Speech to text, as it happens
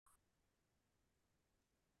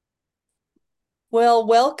Well,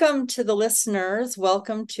 welcome to the listeners.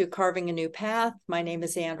 Welcome to Carving a New Path. My name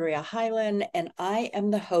is Andrea Hyland, and I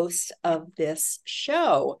am the host of this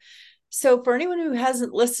show. So, for anyone who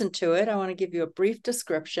hasn't listened to it, I want to give you a brief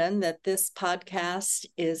description that this podcast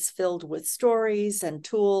is filled with stories and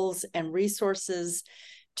tools and resources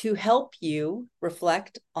to help you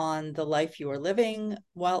reflect on the life you are living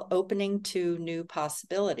while opening to new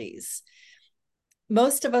possibilities.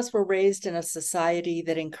 Most of us were raised in a society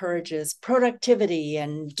that encourages productivity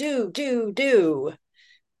and do.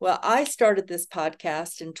 Well, I started this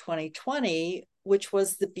podcast in 2020, which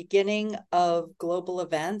was the beginning of global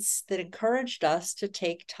events that encouraged us to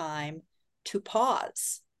take time to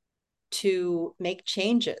pause, to make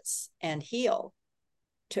changes and heal,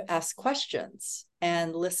 to ask questions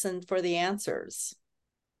and listen for the answers.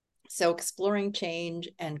 So, exploring change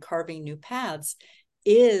and carving new paths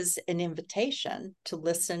is an invitation to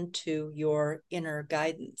listen to your inner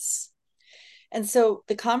guidance. And so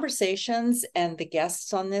the conversations and the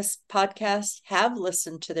guests on this podcast have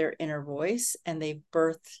listened to their inner voice and they've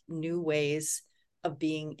birthed new ways of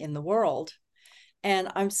being in the world. And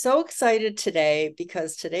I'm so excited today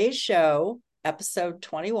because today's show, episode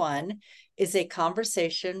 21, is a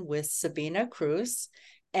conversation with Sabine Kruse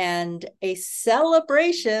and a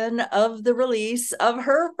celebration of the release of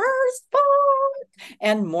her first book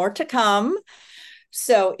and more to come.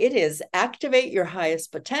 So it is Activate Your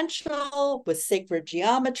Highest Potential with Sacred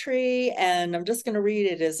Geometry. And I'm just going to read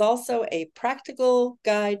it is also a practical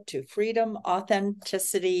guide to freedom,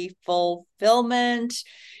 authenticity, fulfillment.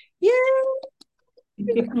 Yay!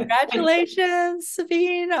 Congratulations,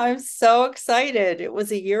 Sabine. I'm so excited. It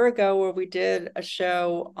was a year ago where we did a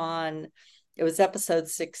show on, it was episode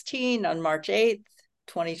 16 on March 8th,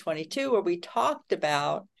 2022, where we talked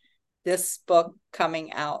about this book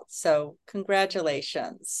coming out. So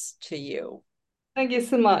congratulations to you. Thank you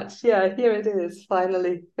so much. Yeah, here it is,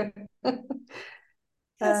 finally. Yes.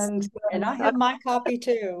 And And I have my copy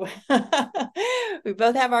too. We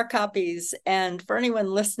both have our copies. And for anyone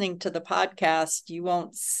listening to the podcast, you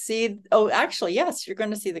won't see. Oh, actually, yes, you're going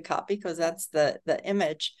to see the copy because that's the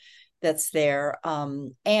image that's there.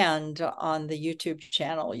 And on the YouTube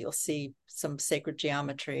channel, you'll see some sacred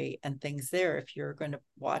geometry and things there if you're going to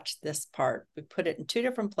watch this part. We put it in two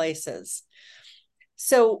different places.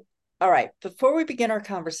 So all right, before we begin our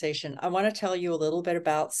conversation, I want to tell you a little bit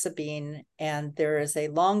about Sabine, and there is a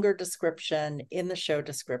longer description in the show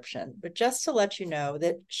description, but just to let you know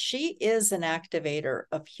that she is an activator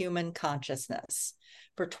of human consciousness.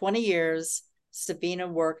 For 20 years,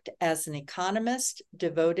 Sabine worked as an economist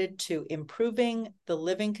devoted to improving the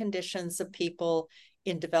living conditions of people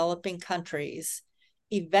in developing countries,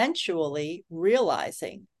 eventually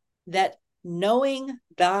realizing that knowing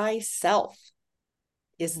thyself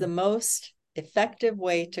is the most effective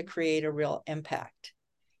way to create a real impact.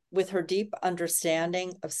 With her deep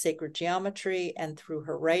understanding of sacred geometry and through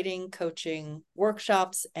her writing, coaching,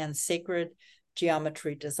 workshops, and sacred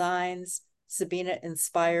geometry designs, Sabine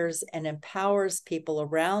inspires and empowers people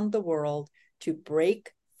around the world to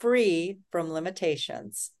break free from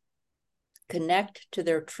limitations, connect to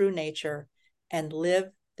their true nature, and live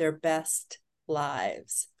their best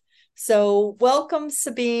lives. So, welcome,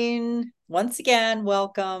 Sabine. Once again,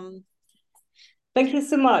 welcome. thank you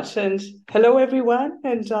so much. And hello, everyone.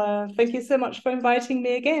 And thank you so much for inviting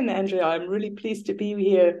me again, Andrea. I'm really pleased to be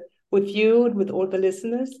here with you and with all the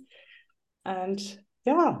listeners. And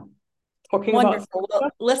yeah, talking about. Wonderful. Well,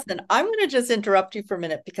 listen, I'm going to just interrupt you for a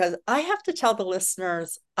minute because I have to tell the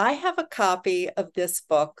listeners I have a copy of this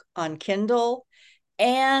book on Kindle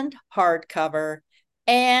and hardcover,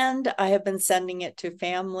 and I have been sending it to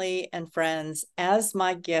family and friends as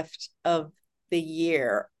my gift of the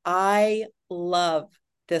year. I love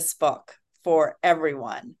this book for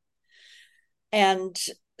everyone. And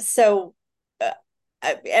so,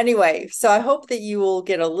 anyway, so I hope that you will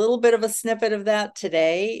get a little bit of a snippet of that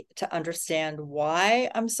today to understand why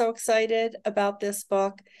I'm so excited about this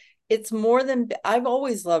book. It's more than, I've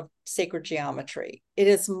always loved sacred geometry. It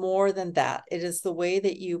is more than that. It is the way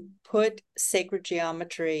that you put sacred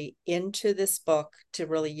geometry into this book to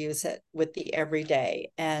really use it with the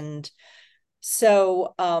everyday. And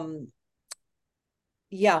so,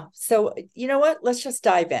 yeah, so you know what? Let's just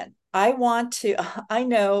dive in. I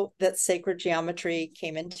know that sacred geometry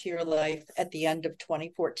came into your life at the end of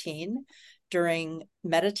 2014 during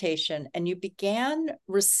meditation, and you began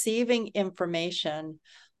receiving information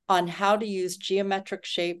on how to use geometric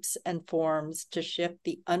shapes and forms to shift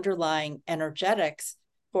the underlying energetics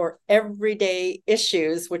for everyday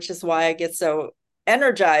issues, which is why I get so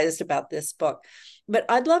energized about this book. But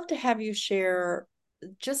I'd love to have you share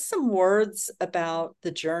just some words about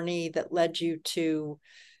the journey that led you to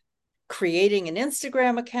creating an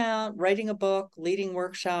Instagram account, writing a book, leading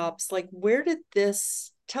workshops. Like, where did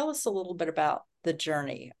this tell us a little bit about the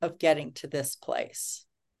journey of getting to this place?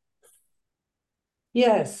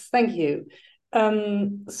 Yes, thank you.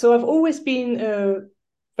 So I've always been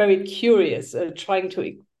very curious, trying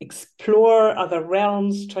to explore other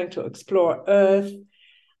realms, trying to explore Earth.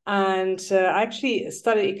 And I actually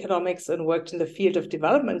studied economics and worked in the field of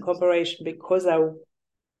development cooperation because I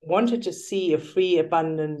wanted to see a free,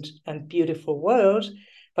 abundant, and beautiful world.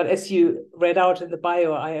 But as you read out in the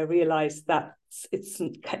bio, I realized that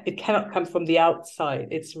it cannot come from the outside.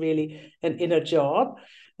 It's really an inner job.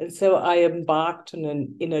 And so I embarked on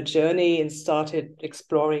an inner journey and started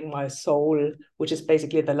exploring my soul, which is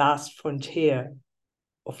basically the last frontier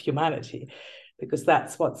of humanity, because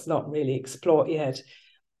that's what's not really explored yet.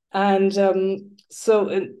 And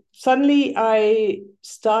so suddenly I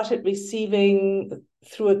started receiving,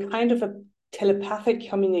 through a kind of a telepathic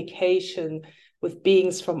communication with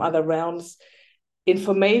beings from other realms,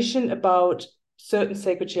 information about certain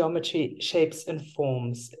sacred geometry shapes and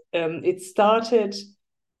forms. It started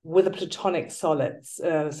with the platonic solids.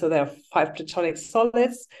 So there are 5 platonic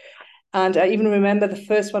solids. And I even remember the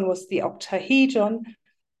first one was the octahedron.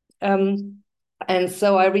 And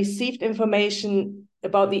so I received information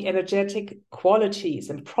about the energetic qualities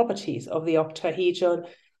and properties of the octahedron,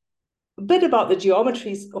 a bit about the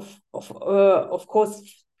geometries of course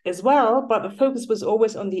as well, but the focus was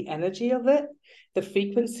always on the energy of it, the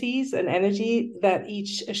frequencies and energy that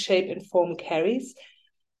each shape and form carries.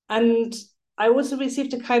 And I also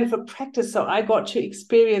received a kind of a practice, so I got to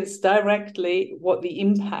experience directly what the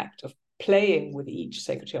impact of playing with each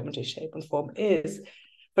sacred geometry shape and form is.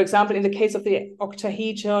 For example, in the case of the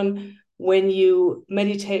octahedron, when you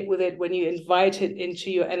meditate with it, when you invite it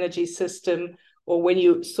into your energy system, or when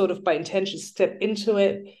you sort of by intention step into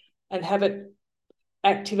it and have it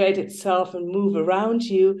activate itself and move around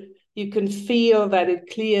you, you can feel that it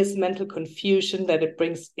clears mental confusion, that it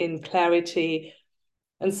brings in clarity.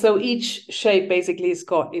 And so each shape basically has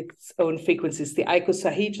got its own frequencies. The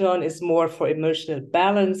icosahedron is more for emotional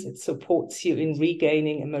balance. It supports you in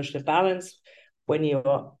regaining emotional balance when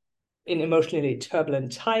you're in emotionally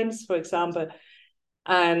turbulent times, for example.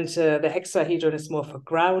 And the hexahedron is more for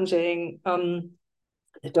grounding.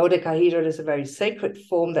 The dodecahedron is a very sacred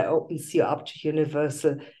form that opens you up to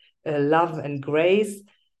universal love and grace.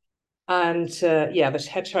 And the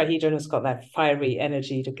tetrahedron has got that fiery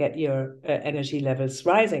energy to get your energy levels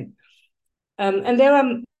rising. And there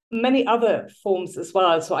are many other forms as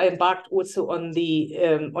well. So I embarked also on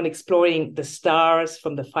on exploring the stars,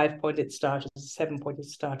 from the 5-pointed star to the 7-pointed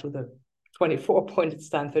star to the 24-pointed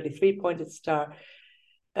star and 33-pointed star.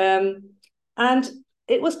 And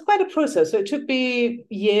it was quite a process. So it took me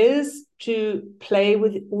years to play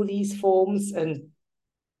with all these forms and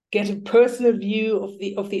get a personal view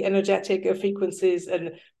of the energetic frequencies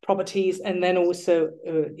and properties, and then also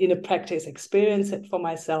in a practice experience it for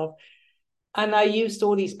myself. And I used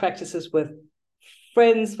all these practices with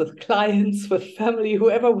friends, with clients, with family,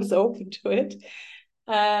 whoever was open to it,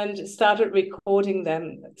 and started recording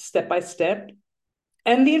them step by step.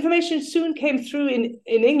 And the information soon came through in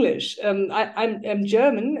English. I'm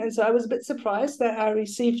German, and so I was a bit surprised that I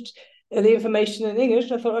received the information in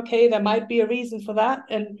English. I thought, okay, there might be a reason for that.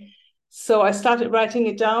 And so I started writing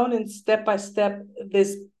it down, and step by step,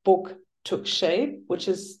 this book took shape, which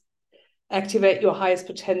is Activate Your Highest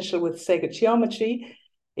Potential with Sacred Geometry.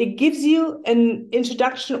 It gives you an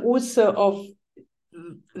introduction also of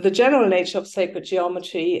the general nature of sacred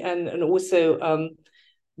geometry, and also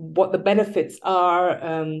what the benefits are,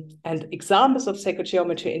 and examples of sacred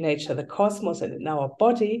geometry in nature, the cosmos, and in our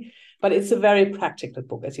body. But it's a very practical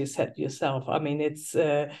book, as you said yourself. I mean,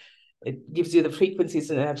 it gives you the frequencies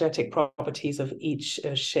and energetic properties of each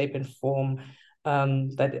shape and form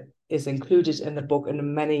that is included in the book,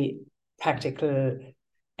 and many practical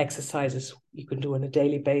exercises you can do on a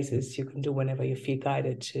daily basis, you can do whenever you feel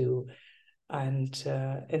guided to, and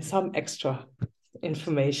some extra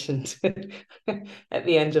information at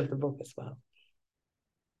the end of the book as well.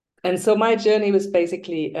 And so my journey was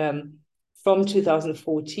basically from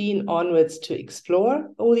 2014 onwards to explore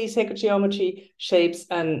all these sacred geometry shapes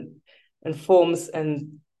and forms.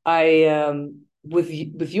 And I, with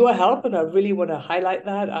your help, and I really want to highlight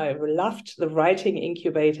that, I loved the writing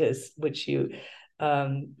incubators which you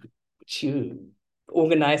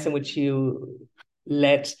organized and which you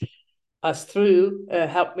led us through,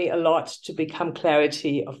 helped me a lot to become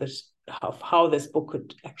clarity of how this book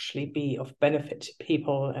could actually be of benefit to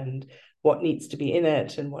people, and what needs to be in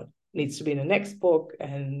it and what needs to be in the next book.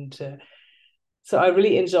 And So I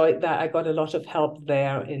really enjoyed that. I got a lot of help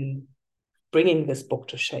there in bringing this book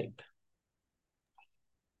to shape.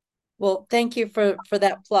 Well, thank you for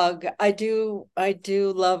that plug. I do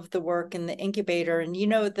love the work in the incubator. And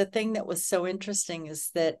the thing that was so interesting is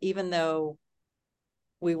that even though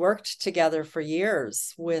we worked together for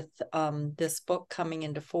years with this book coming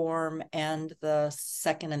into form and the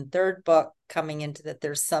second and third book coming into that,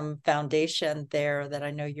 there's some foundation there that I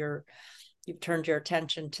know you've turned your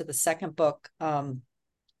attention to the second book,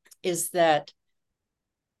 is that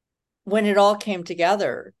when it all came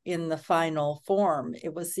together in the final form,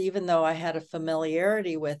 it was, even though I had a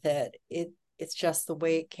familiarity with it's just the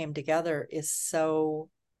way it came together is so,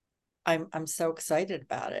 I'm so excited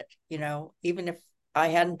about it. Even if I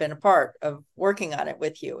hadn't been a part of working on it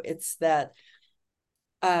with you, it's that,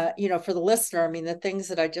 for the listener, I mean, the things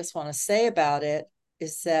that I just want to say about it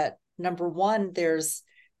is that, number one, there's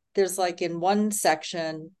like in one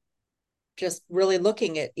section just really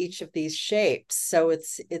looking at each of these shapes. So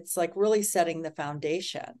it's like really setting the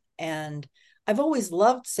foundation. And I've always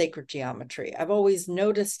loved sacred geometry. I've always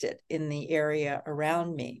noticed it in the area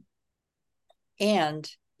around me. And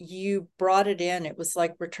you brought it in. It was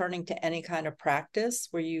like returning to any kind of practice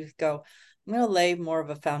where you go, I'm going to lay more of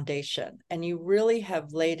a foundation. And you really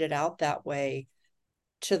have laid it out that way,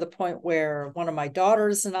 to the point where one of my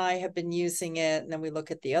daughters and I have been using it. And then we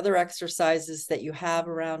look at the other exercises that you have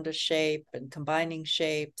around a shape and combining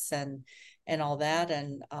shapes and all that.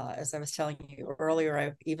 And as I was telling you earlier,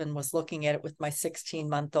 I even was looking at it with my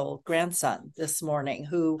 16-month-old grandson this morning,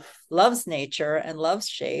 who loves nature and loves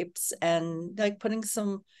shapes, and like putting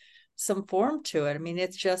some form to it. I mean,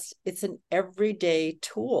 it's an everyday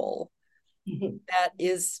tool that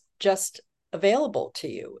is just available to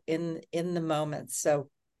you in the moment. So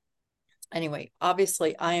anyway,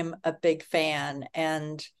 obviously I am a big fan,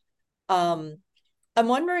 and I'm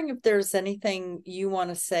wondering if there's anything you want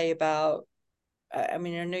to say about, I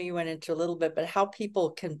mean, I know you went into a little bit, but how people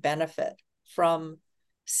can benefit from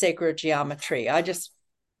sacred geometry. I just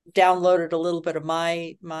downloaded a little bit of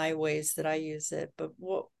my ways that I use it, but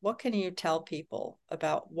what can you tell people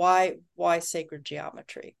about why sacred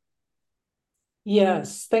geometry?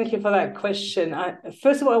 Yes, thank you for that question.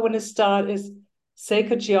 First of all, I want to start is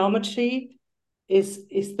sacred geometry is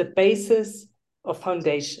the basis of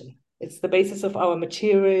foundation. It's the basis of our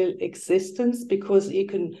material existence, because you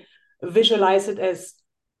can visualize it as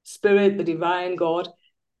spirit, the divine God,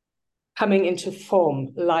 coming into form,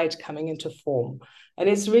 light coming into form. And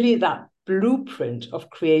it's really that blueprint of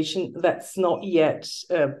creation that's not yet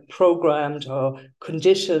programmed or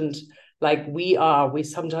conditioned like we are. We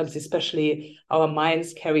sometimes, especially our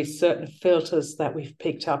minds, carry certain filters that we've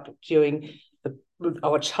picked up during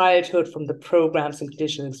our childhood, from the programs and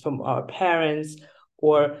conditionings from our parents,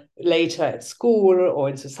 or later at school, or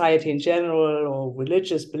in society in general, or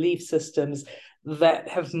religious belief systems that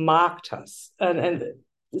have marked us. And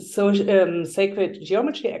so sacred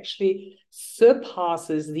geometry actually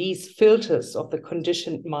surpasses these filters of the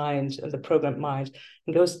conditioned mind and the programmed mind,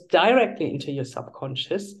 and goes directly into your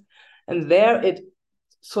subconscious. And there it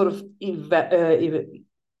sort of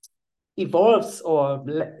evolves or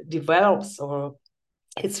develops or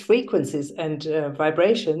its frequencies and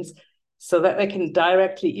vibrations, so that they can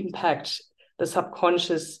directly impact the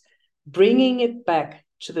subconscious, bringing it back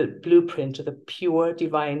to the blueprint, to the pure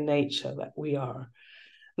divine nature that we are.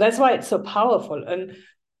 That's why it's so powerful. And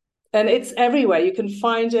it's everywhere. You can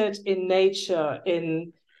find it in nature,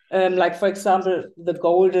 in like, for example, the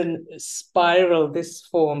golden spiral, this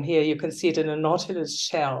form here, you can see it in a nautilus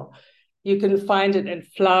shell. You can find it in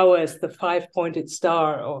flowers, the five-pointed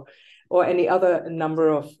star, or any other number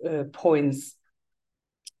of points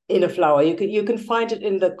in a flower. You can find it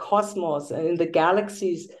in the cosmos and in the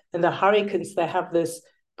galaxies and the hurricanes. They have this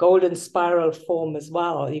golden spiral form as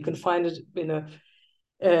well. You can find it in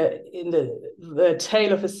the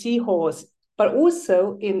tail of a seahorse, but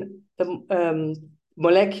also in the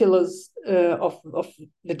molecules of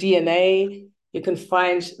the DNA. You can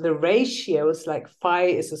find the ratios, like phi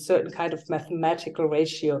is a certain kind of mathematical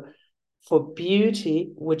ratio for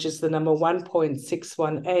beauty, which is the number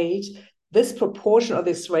 1.618. This proportion of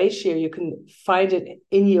this ratio, you can find it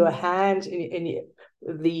in your hand, in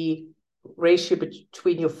the ratio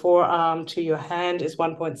between your forearm to your hand is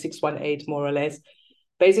 1.618, more or less.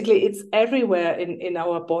 Basically, it's everywhere in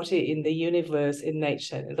our body, in the universe, in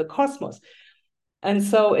nature, in the cosmos. And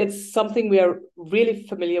so it's something we are really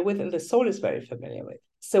familiar with, and the soul is very familiar with.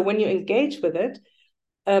 So when you engage with it,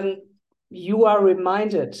 you are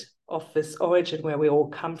reminded of this origin, where we all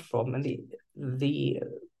come from, and the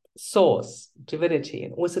source, divinity,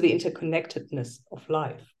 and also the interconnectedness of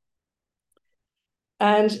life.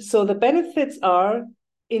 And so the benefits are,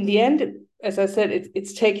 in the end, as I said,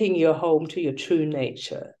 it's taking you home to your true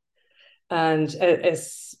nature. And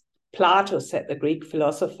as Plato said, the Greek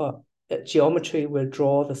philosopher, geometry will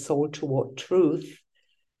draw the soul toward truth.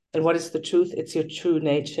 And what is the truth? It's your true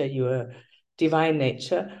nature, your divine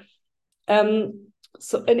nature.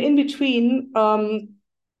 So, and in between,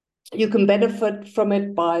 you can benefit from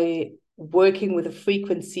it by working with the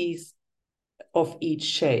frequencies of each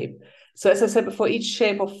shape. So, as I said before, each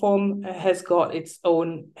shape or form has got its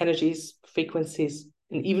own energies, frequencies,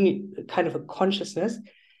 and even kind of a consciousness.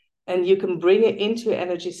 And you can bring it into your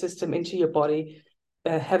energy system, into your body,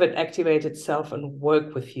 have it activate itself and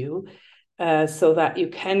work with you, so that you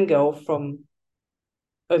can go from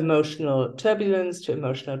emotional turbulence to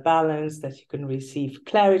emotional balance, that you can receive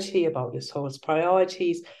clarity about your soul's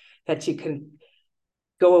priorities, that you can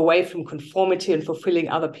go away from conformity and fulfilling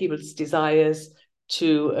other people's desires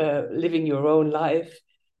to living your own life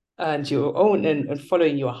and your own and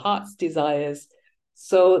following your heart's desires.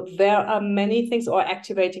 So there are many things, or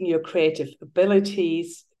activating your creative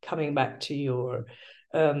abilities, coming back to your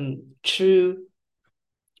true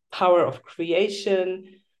power of creation.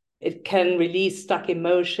 It can release stuck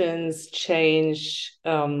emotions, change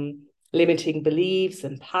limiting beliefs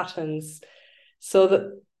and patterns. So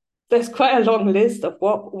that there's quite a long list of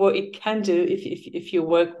what it can do if you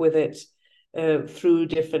work with it through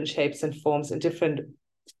different shapes and forms and different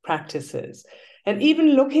practices. And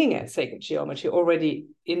even looking at sacred geometry already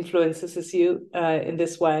influences you in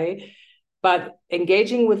this way, but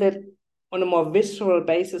engaging with it on a more visceral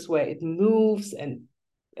basis where it moves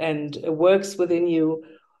and works within you,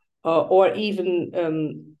 or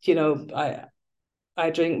even I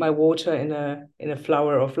drink my water in a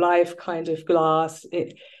flower of life kind of glass.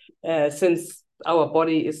 Since our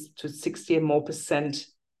body is to 60 and more percent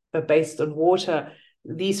based on water,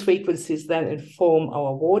 these frequencies then inform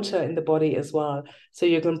our water in the body as well. So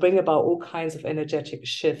you can bring about all kinds of energetic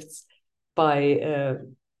shifts by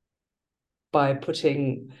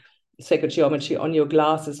putting sacred geometry on your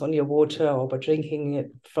glasses, on your water, or by drinking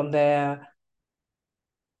it from there,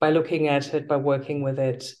 by looking at it, by working with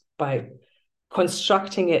it, by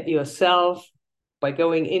constructing it yourself, by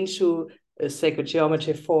going into a sacred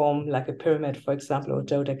geometry form like a pyramid, for example, or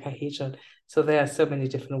dodecahedron. So there are so many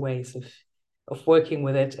different ways of working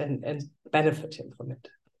with it and benefiting from it.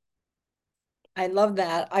 I love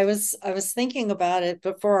that. I was thinking about it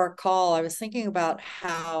before our call. I was thinking about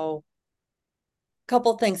how a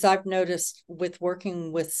couple things I've noticed with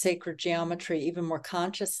working with sacred geometry even more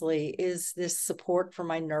consciously is this support for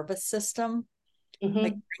my nervous system,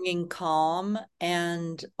 like bringing calm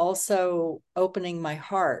and also opening my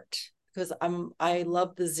heart, because I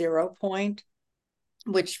love the 0 point,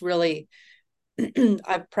 which really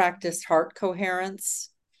I've practiced heart coherence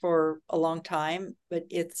for a long time, but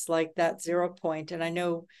it's like that 0 point. And I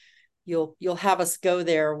know you'll have us go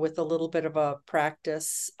there with a little bit of a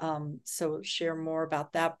practice. So share more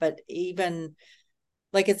about that. But even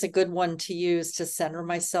like it's a good one to use to center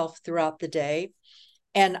myself throughout the day.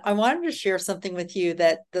 And I wanted to share something with you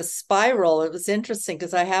that the spiral, it was interesting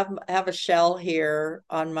because I have a shell here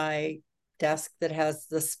on my desk that has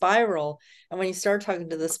the spiral. And when you started talking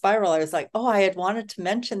to the spiral, I was like, oh, I had wanted to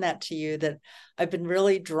mention that to you, that I've been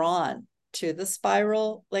really drawn to the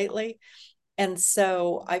spiral lately. And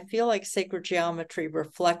so I feel like sacred geometry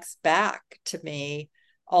reflects back to me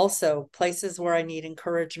also places where I need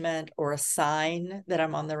encouragement or a sign that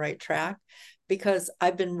I'm on the right track, because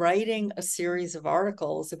I've been writing a series of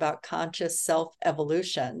articles about conscious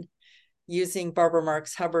self-evolution using Barbara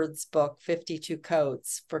Marx Hubbard's book, 52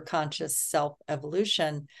 Codes for Conscious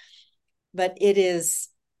Self-Evolution. But it is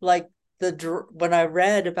like when I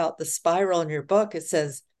read about the spiral in your book, it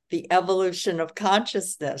says the evolution of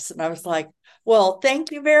consciousness. And I was like, well,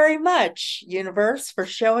 thank you very much, universe, for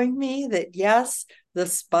showing me that, yes, the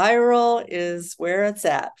spiral is where it's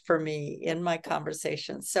at for me in my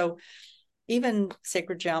conversation. So even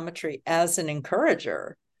sacred geometry as an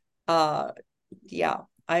encourager, yeah,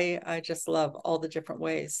 I just love all the different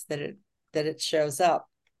ways that it shows up.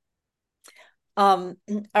 All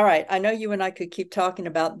right, I know you and I could keep talking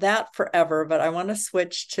about that forever, but I want to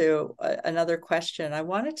switch to another question. I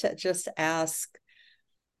wanted to just ask,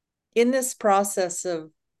 in this process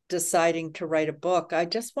of deciding to write a book, I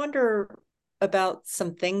just wonder about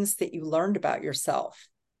some things that you learned about yourself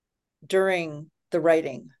during the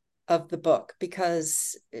writing of the book,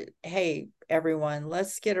 because hey, everyone,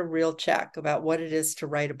 let's get a real check about what it is to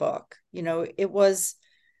write a book.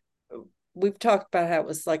 We've talked about how it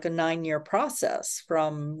was like a 9-year process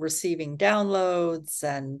from receiving downloads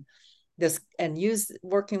and this and use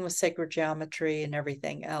working with sacred geometry and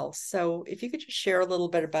everything else. So if you could just share a little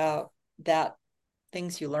bit about that,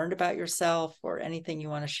 things you learned about yourself or anything you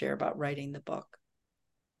want to share about writing the book.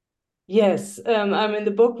 Yes, I mean,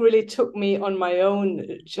 the book really took me on my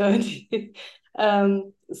own journey.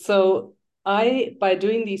 So by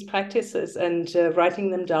doing these practices and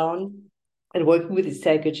writing them down and working with the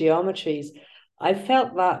sacred geometries, I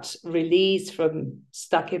felt that release from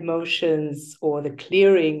stuck emotions or the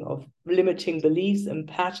clearing of limiting beliefs and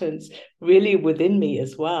patterns really within me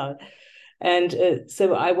as well. And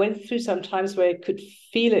so I went through some times where I could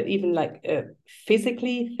feel it, even like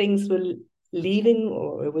physically, things were leaving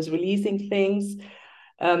or it was releasing things.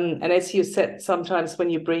 And as you said, sometimes when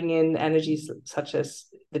you bring in energies such as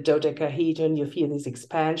the dodecahedron, you feel this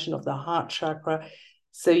expansion of the heart chakra.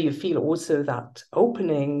 So you feel also that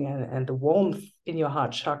opening and the warmth in your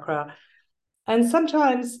heart chakra. And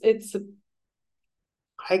sometimes I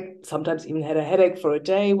sometimes even had a headache for a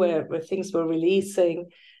day where things were releasing.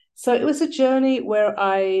 So it was a journey where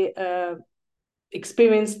I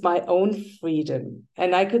experienced my own freedom.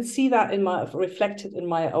 And I could see that reflected in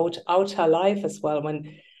my outer life as well.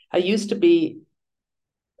 When I used to be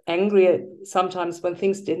angry sometimes when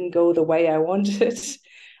things didn't go the way I wanted.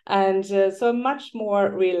 And so I'm much more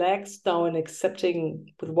relaxed now and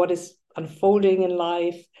accepting with what is unfolding in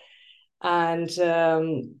life. And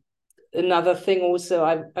another thing also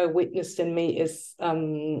I witnessed in me is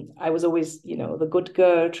I was always, the good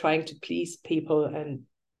girl trying to please people and,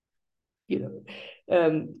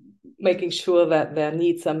 making sure that their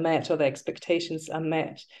needs are met or their expectations are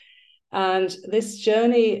met. And this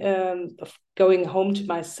journey of going home to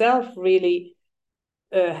myself really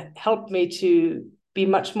helped me to be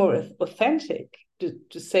much more authentic,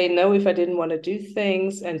 to say no if I didn't want to do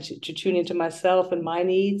things, and to tune into myself and my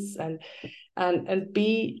needs, and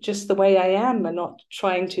be just the way I am, and not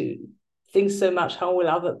trying to think so much how will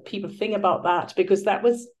other people think about that, because that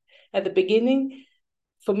was at the beginning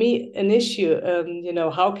for me an issue.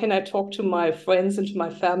 How can I talk to my friends and to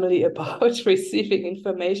my family about receiving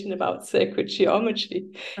information about sacred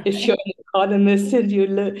geometry if you're an economist and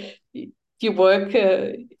you work,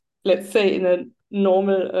 let's say, in a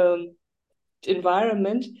normal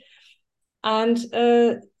environment? And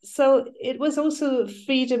so it was also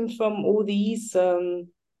freedom from all these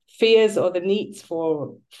fears or the needs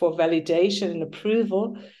for validation and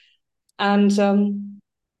approval. And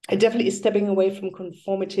it definitely is stepping away from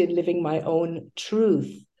conformity and living my own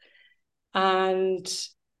truth. And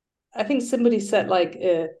I think somebody said, like,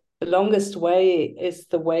 the longest way is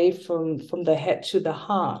the way from the head to the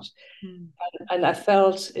heart. Mm. And I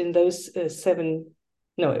felt in those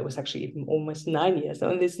no, it was actually even almost 9 years. So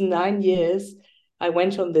in these 9 years, I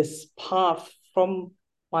went on this path from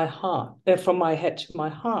my heart, from my head to my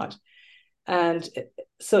heart. And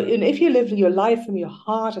and if you live your life from your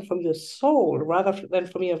heart and from your soul rather than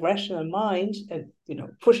from your rational mind, and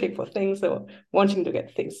pushing for things or wanting to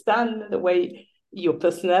get things done the way your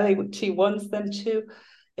personality wants them to,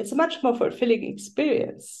 it's a much more fulfilling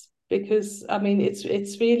experience, because I mean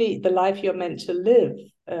it's really the life you're meant to live.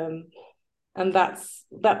 And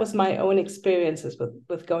that was my own experiences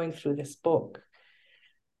with going through this book.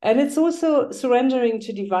 And it's also surrendering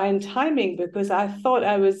to divine timing, because I thought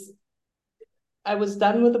I was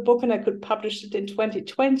done with the book and I could publish it in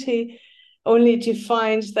 2020, only to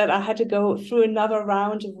find that I had to go through another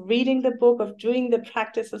round of reading the book, of doing the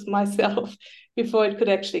practices myself before it could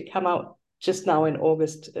actually come out just now in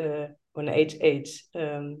August, on 8/8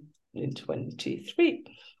 in 2023.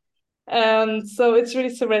 So it's really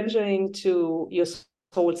surrendering to your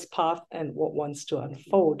soul's path and what wants to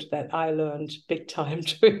unfold, that I learned big time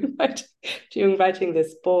during writing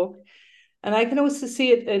this book. And I can also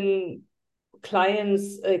see it in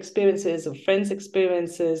clients' experiences or friends'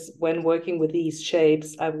 experiences when working with these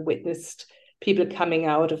shapes. I've witnessed people coming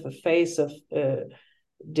out of a phase of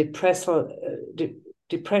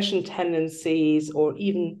depression tendencies, or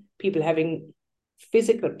even people having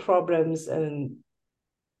physical problems, and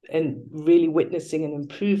really witnessing an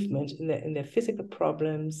improvement in their physical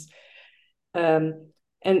problems.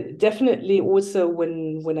 And definitely also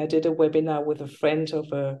when I did a webinar with a friend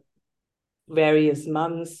over various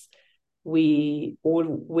months, we all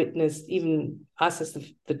witnessed, even us as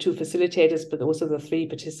the two facilitators, but also the three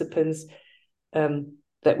participants,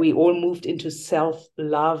 that we all moved into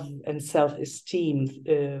self-love and self-esteem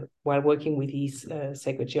while working with these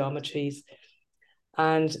sacred geometries.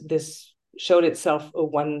 And this showed itself.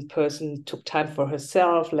 One person took time for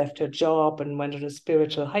herself, left her job, and went on a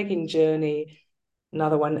spiritual hiking journey.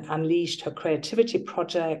 Another one unleashed her creativity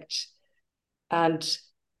project. And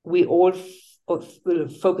we all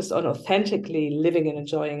focused on authentically living and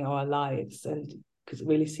enjoying our lives, and could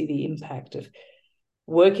really see the impact of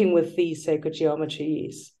working with these sacred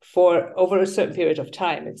geometries for over a certain period of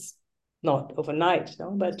time. It's not overnight,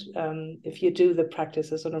 no, but if you do the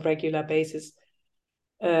practices on a regular basis,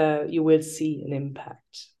 you will see an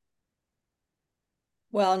impact.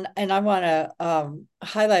 Well, and I want to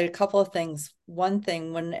highlight a couple of things. One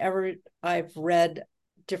thing, whenever I've read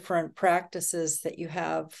different practices that you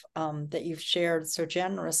have, that you've shared so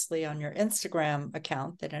generously on your Instagram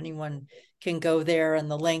account, that anyone can go there,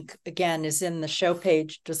 and the link again is in the show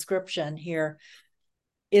page description here,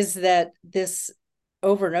 is that this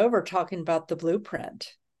over and over talking about the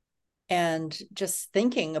blueprint and just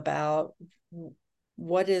thinking about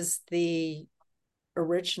what is the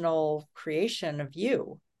original creation of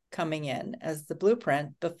you coming in as the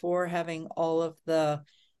blueprint before having all of the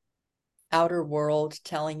outer world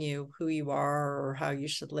telling you who you are or how you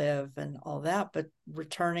should live and all that, but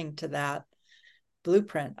returning to that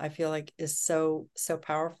blueprint, I feel like is so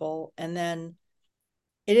powerful. And then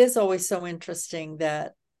it is always so interesting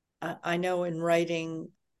that I know in writing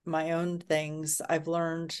my own things, I've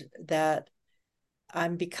learned that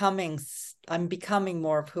I'm becoming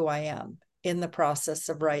more of who I am in the process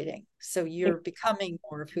of writing. So you're becoming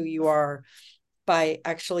more of who you are by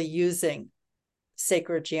actually using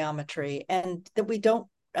sacred geometry, and that we don't,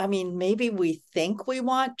 I mean, maybe we think we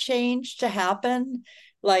want change to happen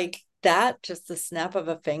like that, just the snap of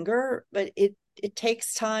a finger, but it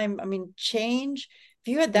takes time. I mean, change,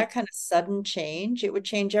 if you had that kind of sudden change, it would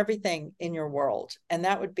change everything in your world, and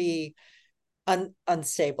that would be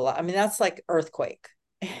unstable. I mean, that's like earthquake.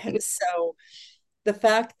 So the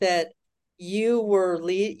fact that you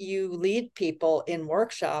lead people in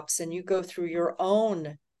workshops and you go through your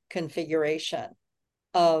own configuration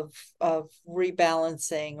of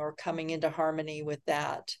rebalancing or coming into harmony with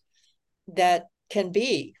that can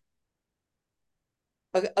be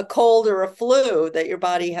a cold or a flu that your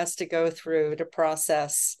body has to go through to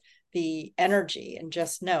process the energy, and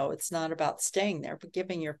just know it's not about staying there, but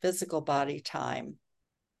giving your physical body time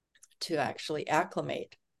to actually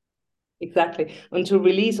acclimate. Exactly. And to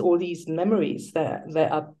release all these memories that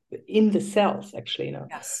are in the cells, actually, you know.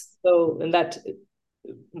 Yes. So, and that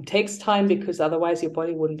takes time, because otherwise your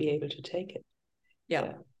body wouldn't be able to take it.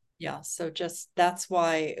 Yeah. So just that's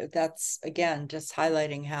why, that's again just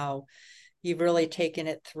highlighting how you've really taken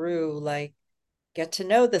it through, like, get to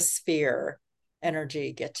know the sphere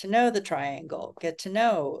energy, get to know the triangle, get to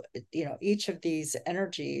know, each of these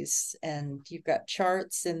energies, and you've got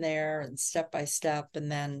charts in there and step by step,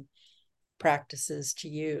 and then practices to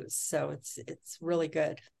use. So it's really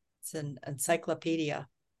good. It's an encyclopedia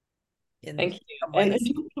in Thank you. some And ways.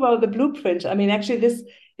 talking about the blueprint, I mean, actually, this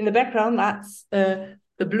in the background, that's the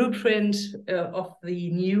blueprint of the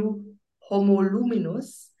new Homo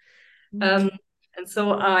luminous. And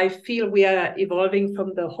so I feel we are evolving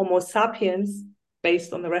from the Homo sapiens,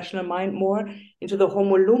 based on the rational mind, more into the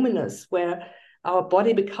Homo luminous, where our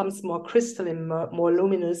body becomes more crystalline, more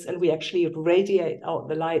luminous, and we actually radiate out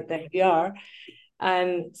the light that we are.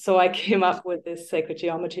 And so I came up with this sacred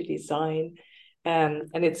geometry design, and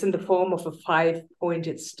it's in the form of a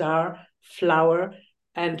 5-pointed star flower,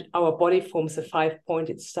 and our body forms a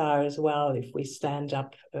 5-pointed star as well if we stand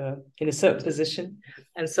up in a certain position.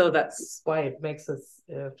 And so that's why it makes us,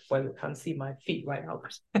 well, you can't see my feet right now,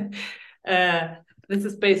 but this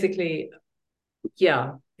is basically,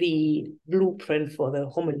 the blueprint for the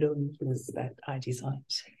Homo luminous that I designed.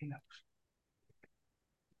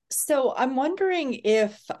 So I'm wondering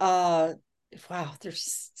if wow,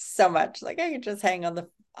 there's so much, like I could just hang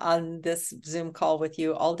on this Zoom call with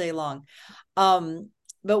you all day long.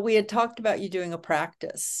 But we had talked about you doing a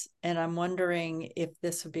practice, and I'm wondering if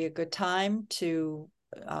this would be a good time to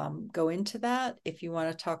go into that. If you want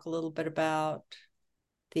to talk a little bit about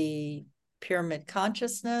the pyramid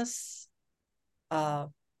consciousness,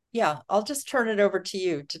 yeah, I'll just turn it over to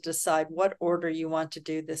you to decide what order you want to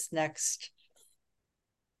do this next.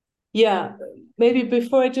 Yeah, maybe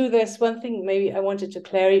before I do this, one thing maybe I wanted to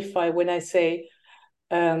clarify when I say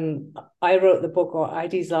I wrote the book, or I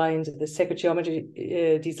designed the sacred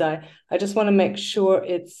geometry design. I just want to make sure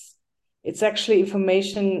it's actually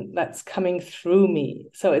information that's coming through me.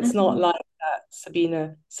 So it's not like that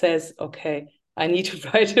Sabine says, okay, I need to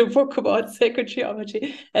write a book about sacred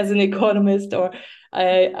geometry as an economist, or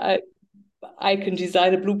I can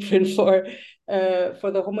design a blueprint for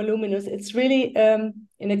the Homo luminous. It's really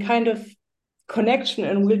in a kind of connection,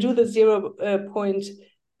 and we'll do the 0 point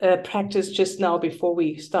practice just now before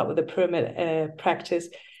we start with the pyramid practice.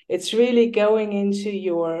 It's really going into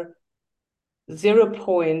your 0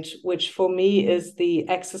 point, which for me is the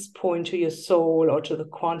access point to your soul or to the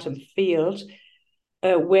quantum field,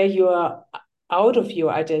 where you are out of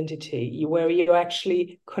your identity, where you're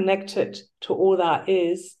actually connected to all that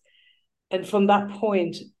is. And from that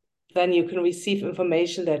point, then you can receive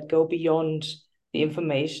information that go beyond the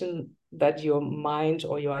information that your mind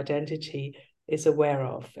or your identity is aware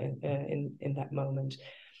of in that moment.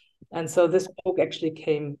 And so this book actually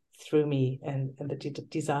came through me, and the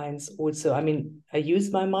designs also. I mean, I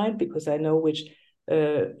use my mind because I know which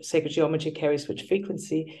sacred geometry carries which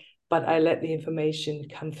frequency, but I let the information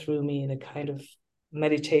come through me in a kind of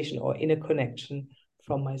meditation or inner connection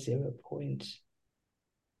from my 0 point.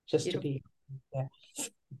 Just Beautiful. To be, yeah.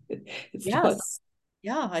 It's yes. not...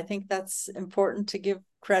 Yeah, I think that's important to give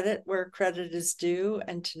credit where credit is due,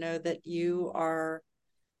 and to know that you are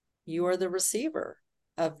the receiver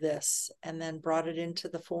of this, and then brought it into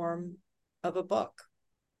the form of a book.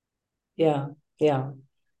 Yeah.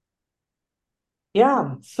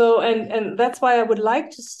 So, and that's why I would like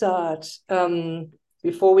to start,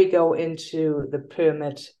 before we go into the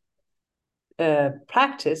pyramid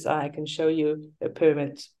practice. I can show you a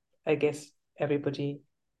pyramid. I guess everybody,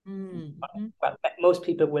 well, most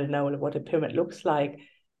people will know what a pyramid looks like.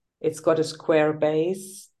 It's got a square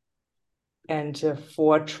base and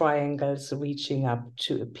 4 triangles reaching up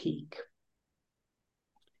to a peak.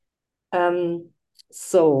 Whenever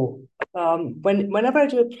I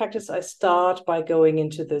do a practice, I start by going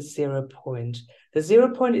into the 0 point. The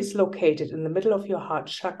 0 point is located in the middle of your heart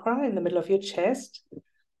chakra, in the middle of your chest,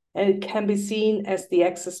 and it can be seen as the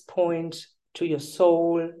access point to your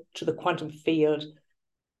soul, to the quantum field,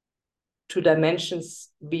 to dimensions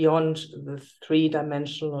beyond the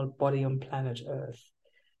 3-dimensional body on planet Earth.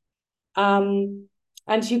 And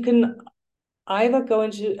you can either go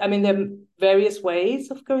into, I mean, there are various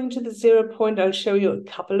ways of going to the 0 point. I'll show you a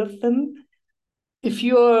couple of them. If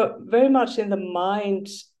you're very much in the mind,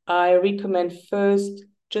 I recommend first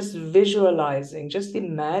just visualizing, just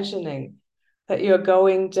imagining that you're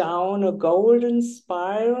going down a golden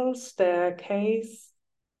spiral staircase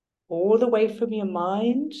all the way from your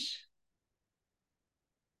mind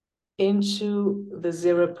into the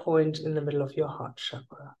 0 point in the middle of your heart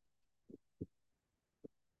chakra.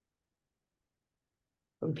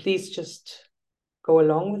 And please just go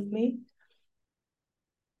along with me.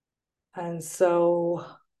 And so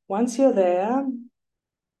once you're there,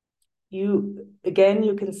 you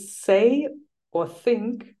can say or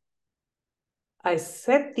think, I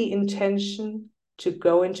set the intention to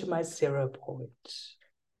go into my 0 point.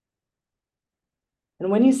 And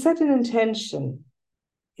when you set an intention,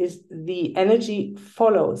 the energy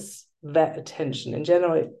follows that attention. In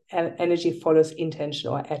general, energy follows intention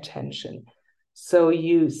or attention. So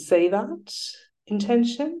you say that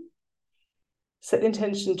intention, set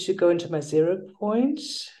intention to go into my 0 point,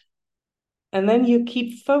 and then you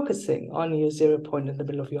keep focusing on your 0 point in the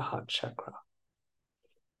middle of your heart chakra.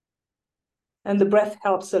 And the breath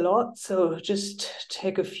helps a lot. So just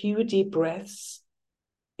take a few deep breaths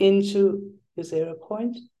into your 0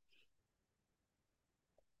 point.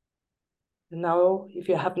 Now, if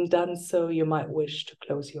you haven't done so, you might wish to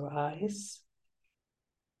close your eyes.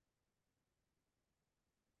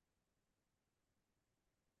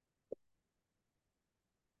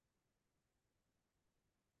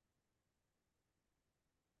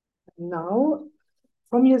 Now,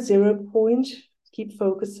 from your 0 point, keep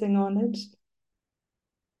focusing on it.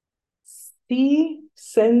 See,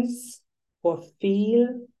 sense, or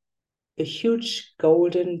feel a huge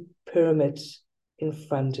golden pyramid in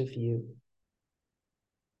front of you.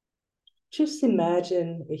 Just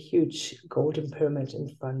imagine a huge golden pyramid in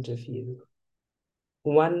front of you.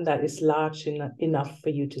 One that is large enough for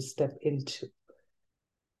you to step into.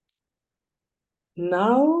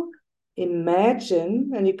 Now,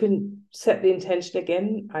 imagine, and you can set the intention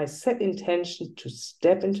again. I set intention to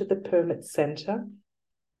step into the pyramid center.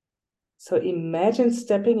 So imagine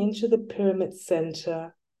stepping into the pyramid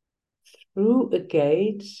center through a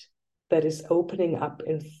gate that is opening up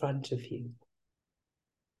in front of you.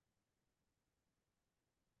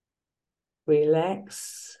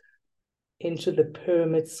 Relax into the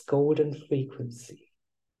pyramid's golden frequency.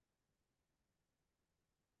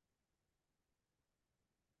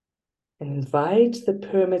 And invite the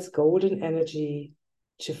pyramid's golden energy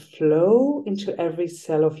to flow into every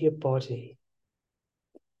cell of your body,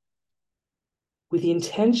 with the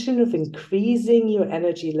intention of increasing your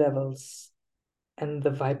energy levels and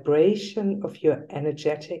the vibration of your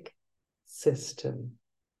energetic system.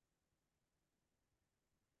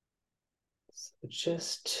 So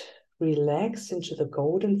just relax into the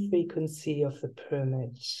golden frequency of the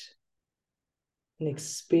pyramid and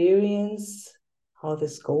experience how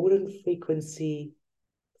this golden frequency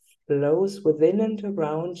flows within and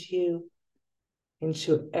around you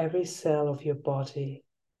into every cell of your body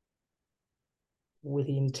with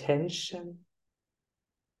the intention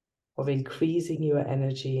of increasing your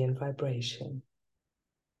energy and vibration.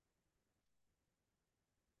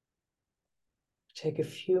 Take a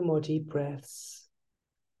few more deep breaths.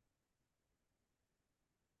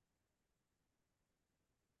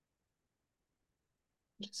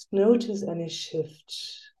 Just notice any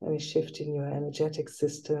shift in your energetic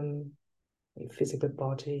system, your physical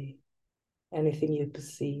body, anything you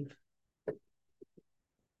perceive.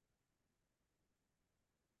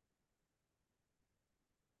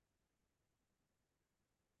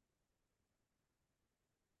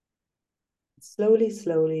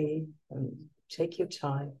 Slowly, take your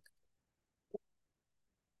time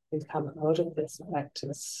and come out of this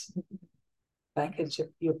practice back into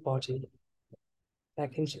your body,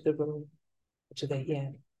 back into the room, to the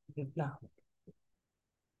here and now.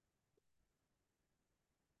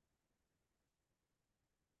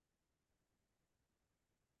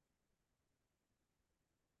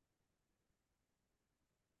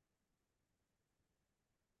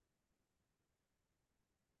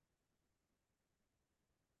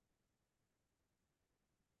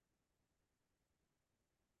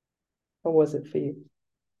 How was it for you?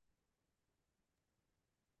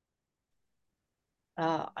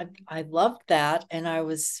 I loved that. And I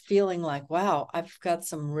was feeling like, wow, I've got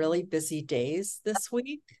some really busy days this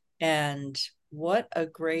week. And what a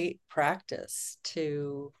great practice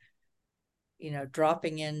to,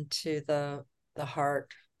 dropping into the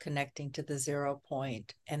heart, connecting to the 0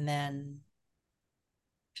 point, and then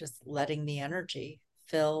just letting the energy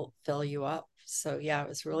fill you up. So yeah, I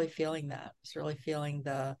was really feeling that. I was really feeling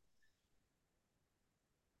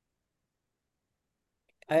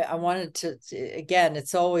I wanted to again,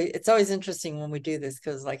 it's always interesting when we do this,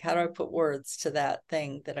 because like, how do I put words to that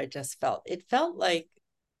thing that I just felt? It felt like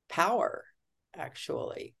power,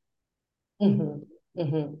 actually. Mm-hmm.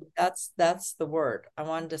 Mm-hmm. That's the word I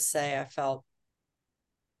wanted to say. I felt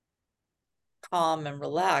calm and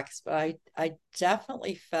relaxed, but I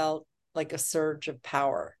definitely felt like a surge of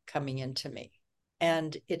power coming into me.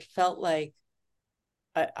 And it felt like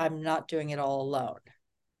I'm not doing it all alone,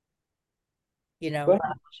 Well,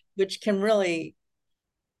 which can really,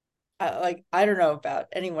 like, I don't know about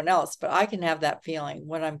anyone else, but I can have that feeling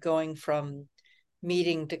when I'm going from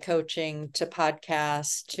meeting to coaching to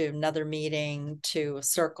podcast to another meeting to a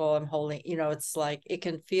circle I'm holding. It's like it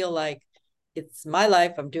can feel like it's my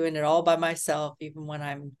life. I'm doing it all by myself, even when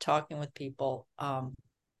I'm talking with people.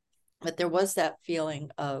 But there was that feeling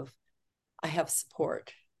of I have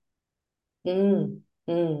support. mm,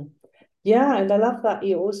 mm. Yeah, and I love that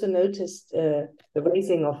you also noticed the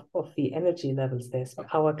raising of the energy levels. There's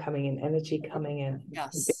power coming in, energy coming in.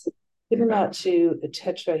 Yes. Similar to the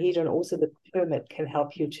tetrahedron, also the pyramid can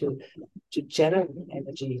help you to generate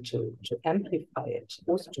energy, to amplify it,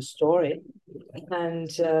 also to store it.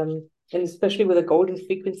 And especially with a golden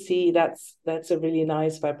frequency, that's a really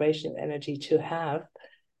nice vibration energy to have.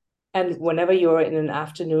 And whenever you're in an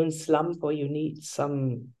afternoon slump or you need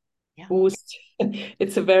some Yeah. boost,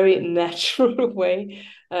 it's a very natural way,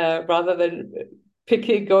 rather than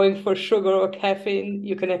going for sugar or caffeine.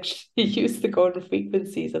 You can actually use the golden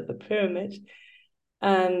frequencies of the pyramid,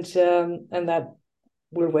 and that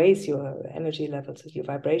will raise your energy levels and your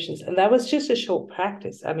vibrations. And that was just a short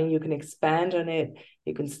practice. I mean, you can expand on it,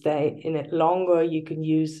 you can stay in it longer, you can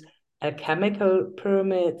use chemical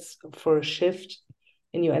pyramids for a shift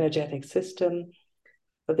in your energetic system.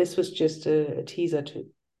 But this was just a teaser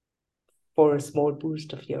for a small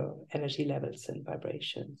boost of your energy levels and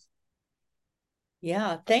vibrations.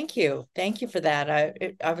 Yeah, thank you for that.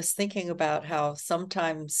 I was thinking about how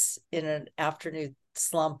sometimes in an afternoon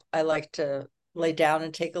slump I like to lay down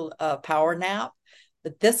and take a power nap,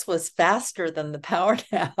 but this was faster than the power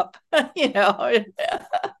nap. you know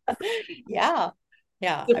yeah,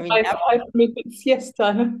 yeah, The I mean, 5 minutes, yes,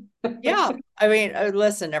 Dana. yeah, I mean,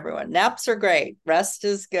 listen, everyone, naps are great. Rest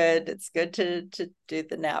is good. It's good to do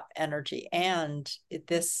the nap energy. And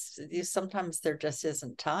sometimes there just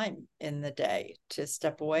isn't time in the day to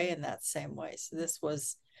step away in that same way. So this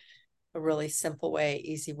was a really simple way,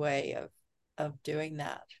 easy way of doing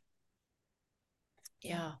that.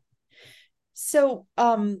 Yeah. So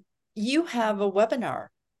you have a webinar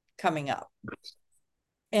coming up.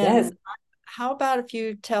 Yes. And how about if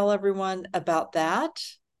you tell everyone about that?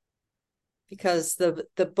 Because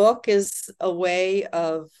the book is a way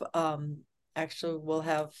of, actually, we'll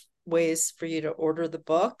have ways for you to order the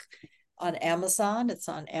book on Amazon. It's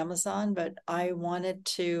on Amazon, but I wanted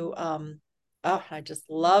to Oh, I just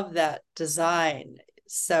love that design.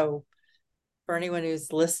 So for anyone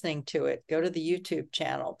who's listening to it, go to the YouTube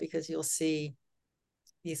channel because you'll see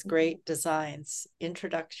these great designs.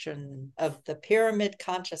 Introduction of the pyramid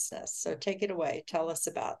consciousness. So take it away. Tell us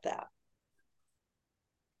about that.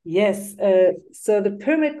 Yes. So the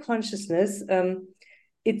pyramid consciousness,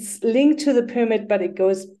 it's linked to the pyramid, but it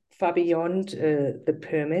goes far beyond the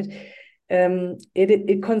pyramid.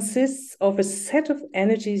 It consists of a set of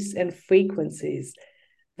energies and frequencies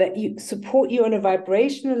that support you on a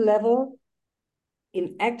vibrational level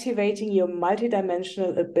in activating your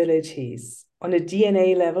multidimensional abilities on a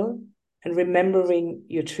DNA level and remembering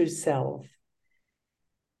your true self.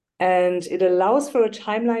 And it allows for a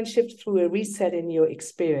timeline shift through a reset in your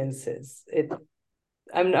experiences.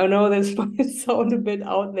 I know this might sound a bit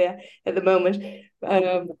out there at the moment.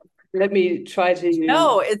 Let me try to.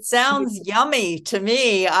 No, it sounds yummy to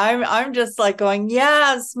me. I'm just like going,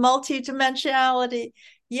 yes, multidimensionality.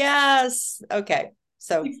 Yes. Okay.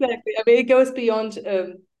 So Exactly. I mean, it goes beyond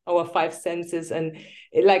our five senses, and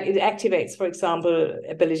it activates, for example,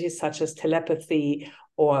 abilities such as telepathy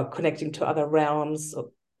or connecting to other realms,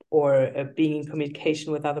 or being in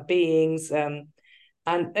communication with other beings, and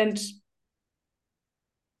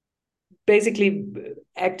basically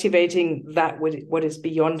activating that what is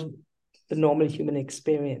beyond the normal human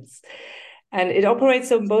experience. And it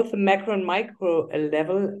operates on both the macro and micro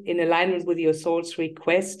level in alignment with your soul's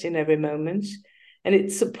request in every moment. And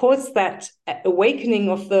it supports that awakening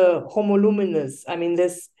of the homo luminous. I mean,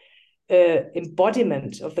 this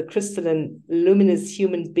embodiment of the crystalline, luminous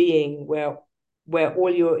human being where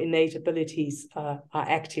all your innate abilities are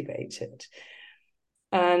activated.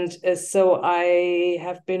 And so I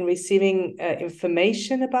have been receiving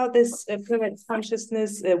information about this pyramid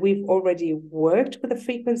consciousness. We've already worked with the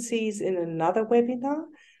frequencies in another webinar,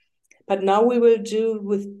 but now we will do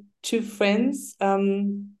with two friends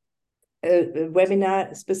a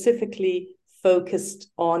webinar specifically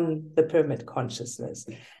focused on the pyramid consciousness.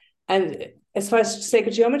 And as far as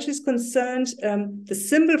sacred geometry is concerned, the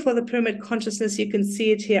symbol for the pyramid consciousness, you can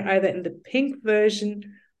see it here either in the pink version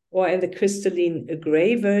or in the crystalline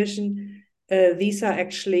gray version. These are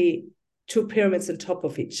actually two pyramids on top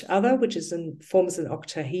of each other, which forms an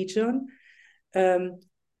octahedron,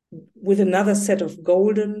 with another set of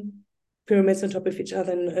golden pyramids on top of each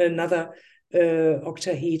other, and another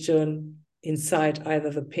octahedron inside either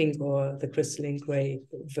the pink or the crystalline gray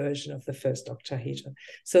version of the first octahedron.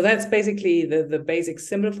 So that's basically the basic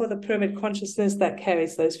symbol for the pyramid consciousness that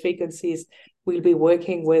carries those frequencies we'll be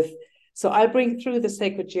working with. So I'll bring through the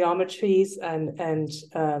sacred geometries and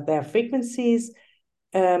their frequencies.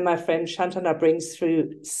 My friend Shantana brings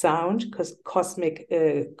through sound, because cosmic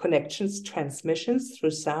connections, transmissions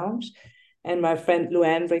through sound. And my friend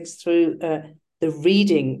Luann brings through the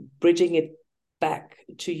reading, bridging it back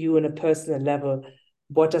to you on a personal level.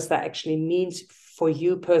 What does that actually mean for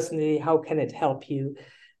you personally? How can it help you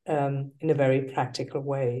in a very practical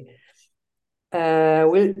way?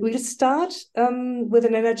 We'll start with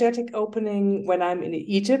an energetic opening when I'm in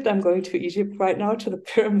Egypt. I'm going to Egypt right now, to the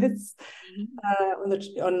pyramids,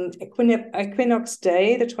 on Equinox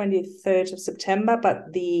Day, the 23rd of September.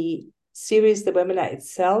 But the series, the webinar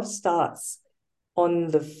itself, starts on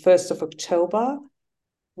the 1st of October.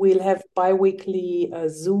 We'll have bi-weekly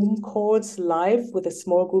Zoom calls live with a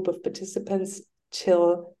small group of participants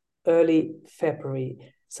till early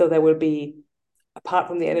February. So there will be, apart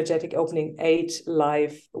from the energetic opening, 8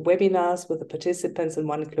 live webinars with the participants and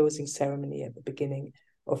 1 closing ceremony at the beginning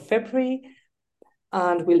of February.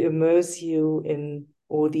 And we'll immerse you in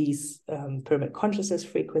all these pyramid consciousness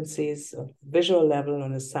frequencies on a visual level,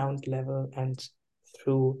 on a sound level, and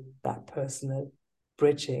through that personal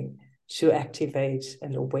bridging to activate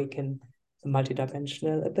and awaken the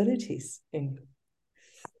multidimensional abilities in you.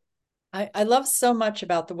 I love so much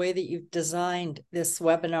about the way that you've designed this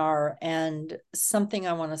webinar. And something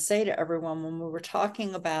I want to say to everyone when we were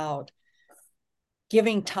talking about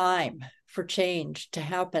giving time for change to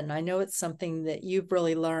happen, I know it's something that you've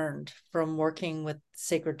really learned from working with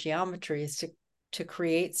sacred geometries to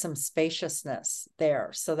create some spaciousness there.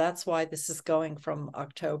 So that's why this is going from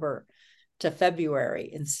October to February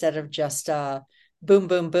instead of just boom,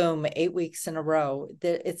 boom, boom, 8 weeks in a row.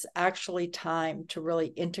 That it's actually time to really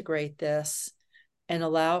integrate this and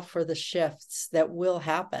allow for the shifts that will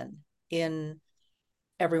happen in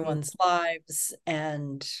everyone's lives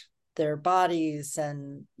and their bodies,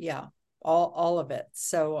 and all of it.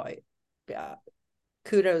 So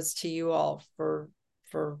kudos to you all for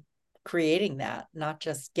creating that, not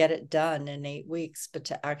just get it done in 8 weeks, but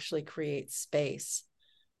to actually create space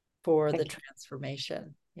for the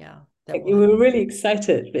transformation. Yeah. that we'll We have. were really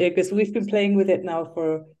excited because we've been playing with it now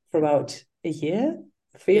for about a year,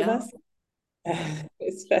 three of Yeah. us.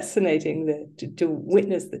 It's fascinating to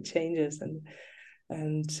witness the changes,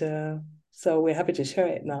 and so we're happy to share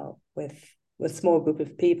it now with a small group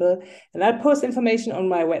of people. And I'll post information on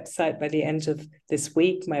my website by the end of this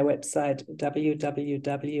week. My website,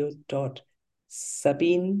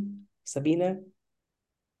 Sabine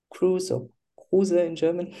Kruse, or Kruse in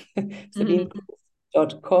German, Mhm.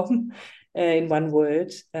 sabine.com in one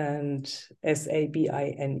word, and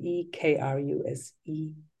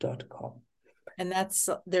SABINEKRUSE.com. And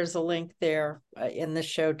there's a link there in the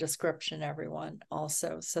show description, everyone,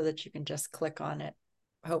 also, so that you can just click on it,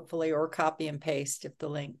 hopefully, or copy and paste if the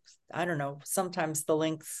links, I don't know, sometimes the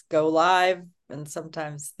links go live and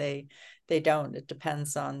sometimes they don't. It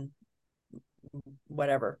depends on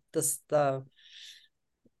whatever the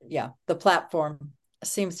platform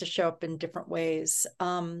seems to show up in different ways.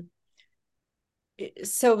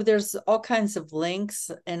 So there's all kinds of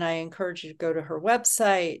links, and I encourage you to go to her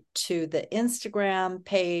website, to the Instagram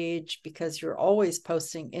page, because you're always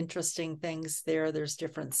posting interesting things there. There's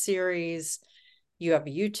different series. You have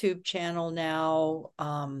a YouTube channel now,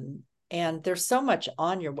 and there's so much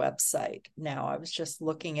on your website now. I was just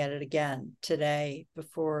looking at it again today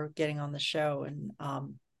before getting on the show, and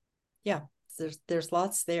yeah, there's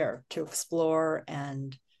lots there to explore,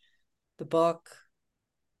 and the book.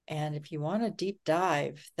 And if you want a deep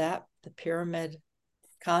dive, that the pyramid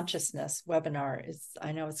consciousness webinar is,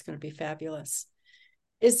 I know it's going to be fabulous.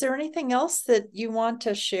 Is there anything else that you want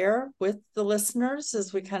to share with the listeners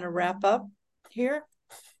as we kind of wrap up here?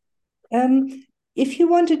 Um, if you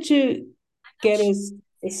wanted to get a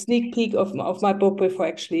sneak peek of my book before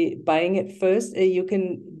actually buying it first, you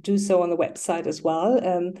can do so on the website as well.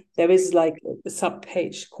 There is like a sub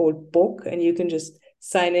page called book, and you can just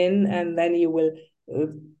sign in, and then you will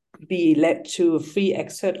be led to a free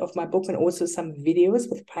excerpt of my book and also some videos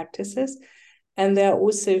with practices. And there are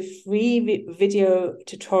also free video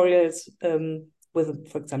tutorials with,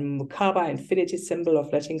 for example, Mukaba, infinity symbol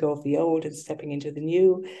of letting go of the old and stepping into the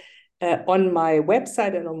new, on my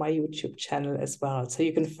website and on my YouTube channel as well. So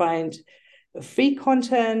you can find free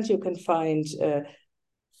content, you can find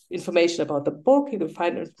information about the book, you can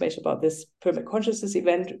find information about this Pyramid Consciousness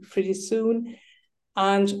event pretty soon.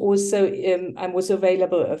 And also, I'm also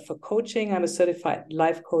available for coaching. I'm a certified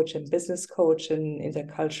life coach and business coach and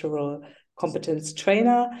intercultural competence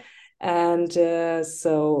trainer. And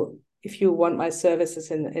so if you want my services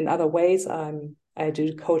in other ways, I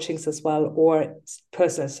do coachings as well, or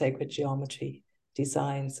personal sacred geometry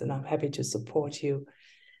designs. And I'm happy to support you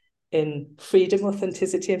in freedom,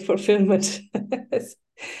 authenticity, and fulfillment,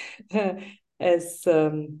 as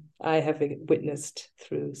I have witnessed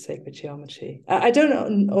through sacred geometry. I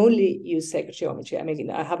don't only use sacred geometry. I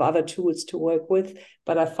mean, I have other tools to work with,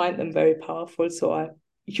 but I find them very powerful. So I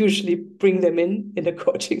usually bring them in a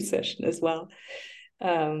coaching session as well.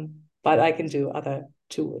 But I can do other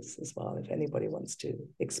tools as well if anybody wants to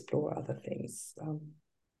explore other things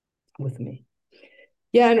with me.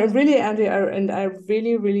 Yeah, and really, Andrea, and I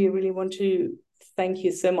really, really, really want to thank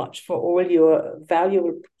you so much for all your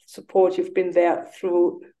valuable support. You've been there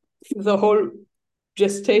through the whole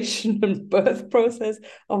gestation and birth process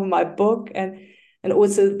of my book, and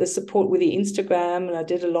also the support with the Instagram. And I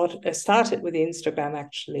started with the Instagram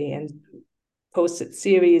actually, and posted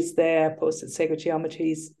series there, posted sacred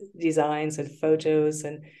geometries, designs and photos.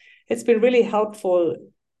 And it's been really helpful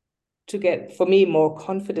to get, for me, more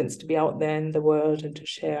confidence to be out there in the world and to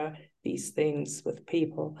share these things with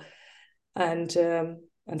people. And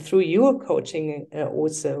through your coaching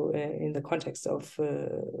also in the context of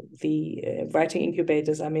the writing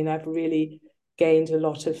incubators, I mean, I've really gained a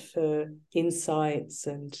lot of insights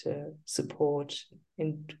and support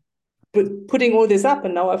in putting all this up.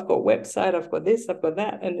 And now I've got a website, I've got this, I've got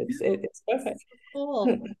that, and it's perfect. So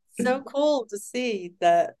cool. So cool to see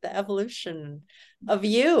the evolution of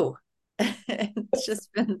you. It's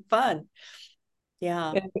just been fun.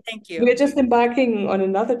 Yeah. Thank We're you. just embarking on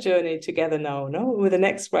another journey together now, no? With the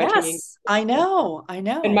next writing Yes, I know. I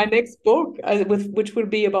and my know. next book, which will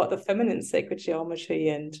be about the feminine sacred geometry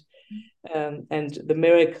and the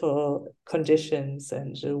miracle conditions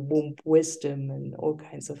and womb wisdom and all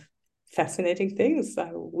kinds of fascinating things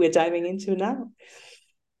we're diving into now.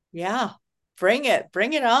 Yeah. Bring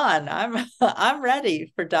it on. I'm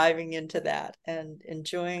ready for diving into that and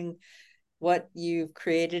enjoying what you've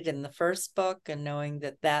created in the first book, and knowing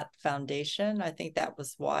that foundation, I think that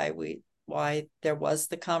was why there was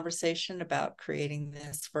the conversation about creating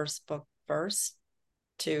this first book first.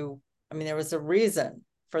 To I mean, there was a reason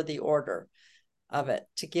for the order. of it,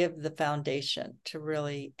 to give the foundation, to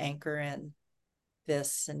really anchor in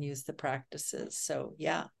this and use the practices. So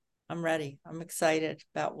yeah, I'm ready. I'm excited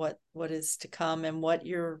about what is to come and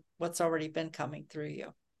what's already been coming through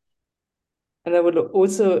you. And I would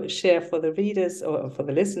also share for the readers or for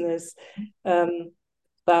the listeners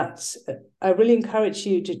that I really encourage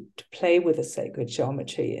you to play with the sacred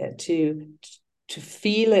geometry, to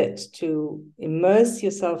feel it, to immerse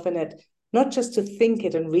yourself in it, not just to think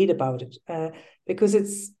it and read about it, because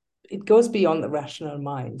it goes beyond the rational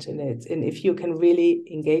mind, and if you can really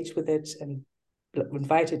engage with it and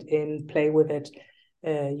invite it in, play with it,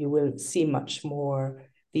 you will see much more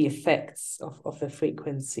the effects of the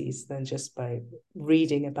frequencies than just by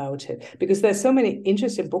reading about it. Because there's so many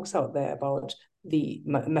interesting books out there about the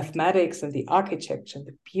mathematics and the architecture and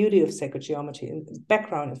the beauty of sacred geometry and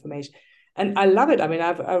background information. And I love it. I mean,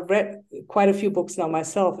 I've read quite a few books now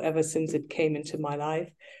myself ever since it came into my life.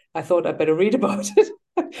 I thought I better read about it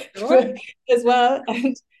Sure. as well.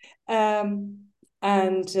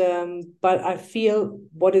 But I feel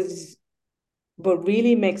what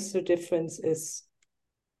really makes the difference is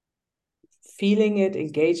feeling it,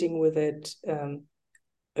 engaging with it,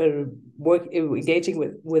 engaging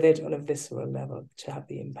with it on a visceral level to have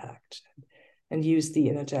the impact, and use the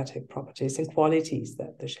energetic properties and qualities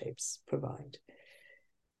that the shapes provide.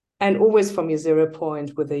 And always from your 0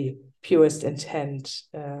 point with the purest intent,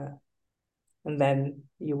 and then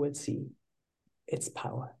you will see its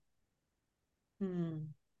power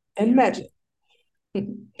and magic.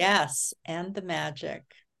 Yes, and the magic.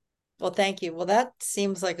 Well, thank you. Well, that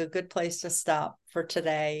seems like a good place to stop for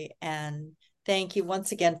today. And thank you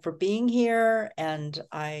once again for being here. And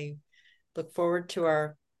I look forward to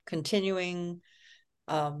our continuing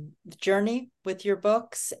journey with your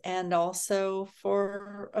books, and also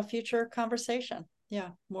for a future conversation. Yeah,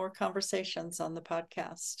 more conversations on the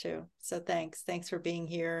podcast too. So thanks for being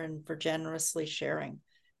here and for generously sharing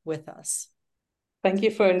with us. Thank you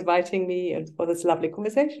for inviting me and for this lovely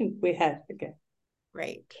conversation we had again.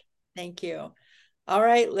 Great. Thank you. All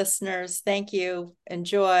right, listeners, thank you.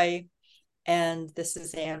 Enjoy. And this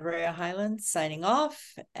is Andrea Highland signing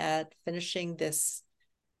off at finishing this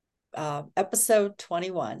episode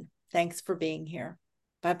 21. Thanks for being here.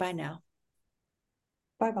 Bye-bye now.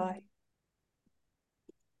 Bye-bye.